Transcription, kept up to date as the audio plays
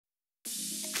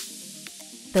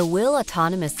The Whill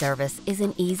autonomous service is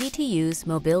an easy-to-use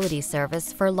mobility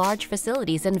service for large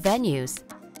facilities and venues.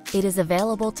 It is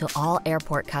available to all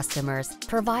airport customers,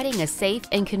 providing a safe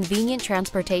and convenient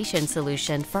transportation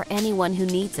solution for anyone who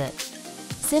needs it.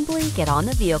 Simply get on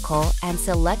the vehicle and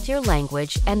select your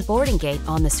language and boarding gate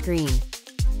on the screen.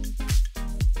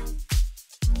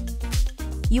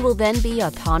 You will then be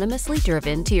autonomously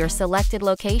driven to your selected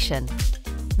location.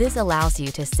 This allows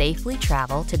you to safely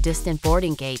travel to distant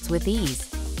boarding gates with ease.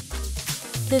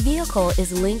 The vehicle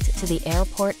is linked to the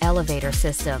airport elevator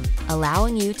system,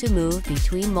 allowing you to move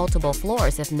between multiple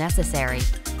floors if necessary.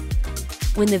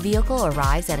 When the vehicle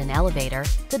arrives at an elevator,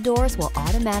 the doors will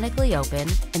automatically open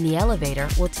and the elevator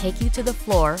will take you to the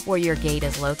floor where your gate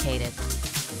is located.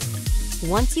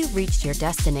 Once you've reached your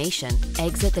destination,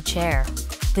 exit the chair.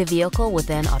 The vehicle will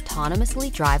then autonomously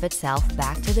drive itself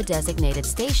back to the designated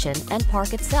station and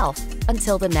park itself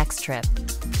until the next trip.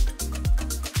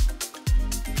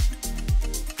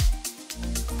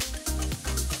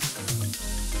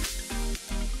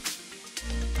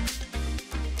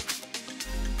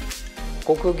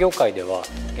 航空業界では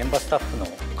現場スタッフの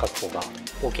確保が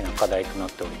大きな課題となっ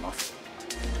ております。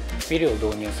Whillを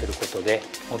導入することで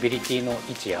モビリティの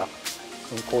位置や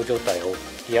運行状態を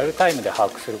リアルタイムで把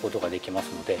握することができます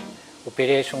ので、オペ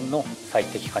レーションの最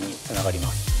適化につながりま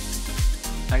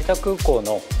す。成田空港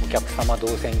のお客様動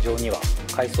線上には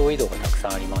階層移動がたくさ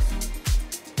んあります。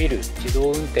Whill自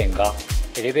動運転が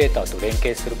エレベーターと連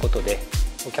携することで、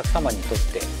お客様にとっ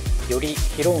てより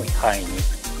広い範囲に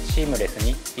シームレス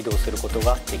に移動すること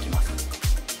ができます。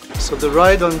So the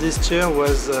ride on this chair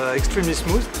was extremely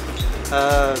smooth,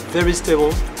 very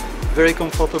stable, very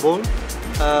comfortable.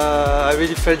 I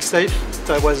really felt safe.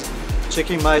 I was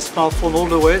checking my smartphone all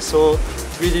the way, so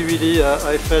really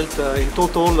I felt in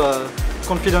total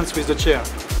confidence with the chair.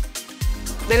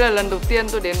 Đây là lần đầu tiên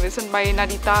tôi đến với sân bay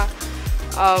Narita.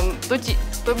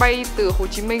 Tôi bay từ Hồ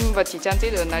Chí Minh và chỉ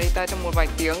transit ở Narita trong một vài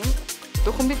tiếng.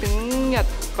 Tôi không biết tiếng Nhật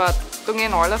và tôi nghe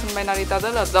nói là sân bay Narita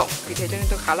rất là rộng, vì thế cho nên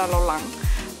tôi khá là lo lắng.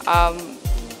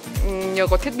 Nhờ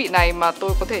có thiết bị này mà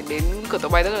tôi có thể đến cửa tàu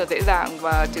bay rất là dễ dàng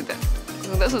và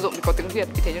hướng dẫn sử dụng thì có tiếng Việt,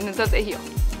 vì thế cho nên rất dễ hiểu.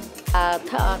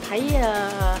 Thấy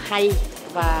hay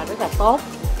và rất là tốt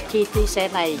khi đi xe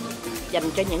này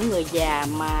dành cho những người già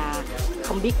mà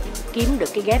không biết kiếm được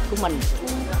cái ghép của mình.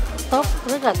 Tốt,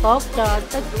 rất là tốt cho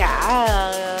tất cả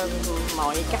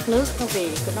mọi các nước vì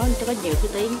nó có nhiều thứ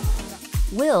tiếng.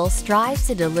 Whill strives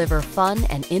to deliver fun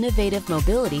and innovative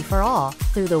mobility for all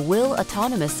through the Whill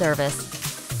autonomous service.